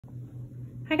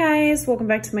Hi guys, welcome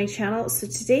back to my channel. So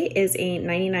today is a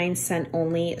 99-cent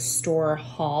only store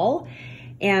haul,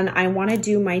 and I want to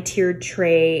do my tiered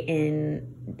tray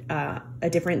in a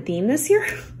different theme this year.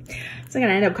 It's gonna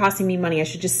end up costing me money. I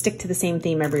should just stick to the same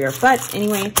theme every year. But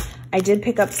anyway, I did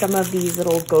pick up some of these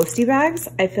little ghosty bags.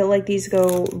 I feel like these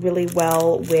go really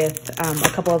well with a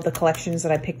couple of the collections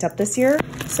that I picked up this year.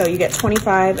 So you get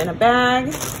 25 in a bag.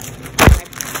 I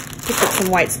picked up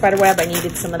some white spiderweb. I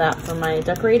needed some of that for my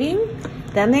decorating.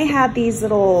 Then they had these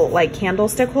little like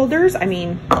candlestick holders. I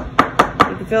mean, you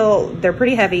can feel they're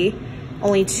pretty heavy.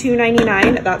 Only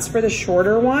 $2.99. That's for the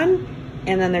shorter one.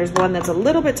 And then there's one that's a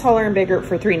little bit taller and bigger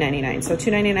for $3.99. So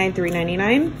 $2.99,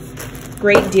 $3.99.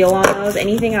 Great deal on those.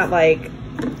 Anything at like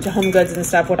Home Goods and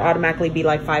stuff would automatically be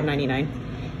like $5.99.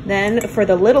 Then for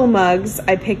the little mugs,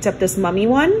 I picked up this mummy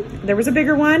one. There was a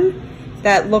bigger one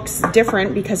that looks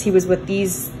different because he was with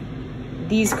these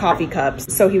coffee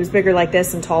cups. So he was bigger like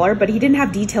this and taller, but he didn't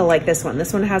have detail like this one.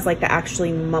 This one has like the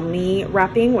actually mummy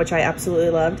wrapping, which I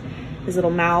absolutely loved. His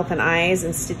little mouth and eyes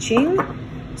and stitching.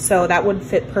 So that would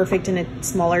fit perfect in a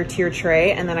smaller tier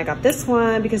tray. And then I got this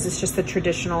one because it's just the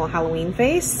traditional Halloween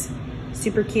face.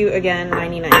 Super cute, again,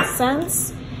 99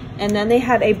 cents. And then they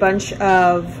had a bunch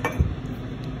of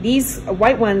these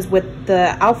white ones with the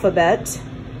alphabet.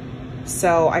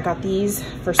 So I got these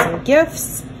for some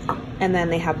gifts. And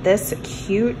then they have this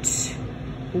cute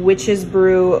Witch's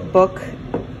Brew book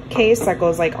case that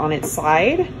goes like on its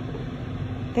side.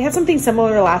 They had something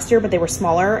similar last year, but they were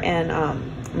smaller, and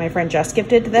my friend Jess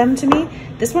gifted them to me.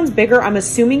 This one's bigger. I'm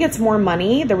assuming it's more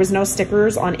money. There was no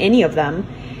stickers on any of them.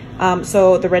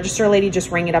 So the register lady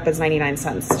just rang it up as 99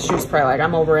 cents. She was probably like,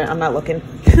 I'm over it. I'm not looking.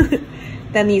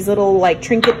 Then these little like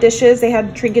trinket dishes. They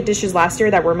had trinket dishes last year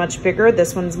that were much bigger.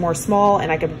 This one's more small, and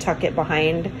I could tuck it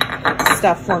behind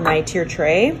stuff for my tier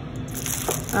tray.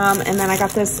 And then I got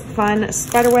this fun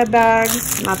spiderweb bag.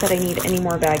 Not that I need any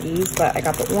more baggies, but I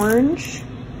got the orange.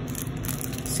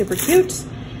 Super cute.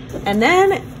 And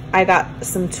then I got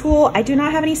some tulle. I do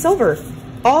not have any silver.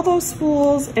 All those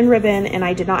spools and ribbon, and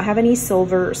I did not have any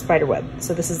silver spiderweb.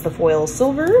 So this is the foil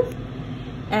silver.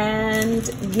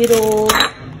 And little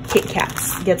Kit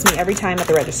Kats. Gets me every time at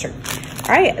the register.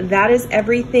 All right, that is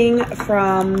everything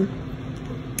from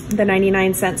the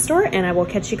 99-cent store, and I will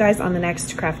catch you guys on the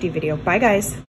next crafty video. Bye guys.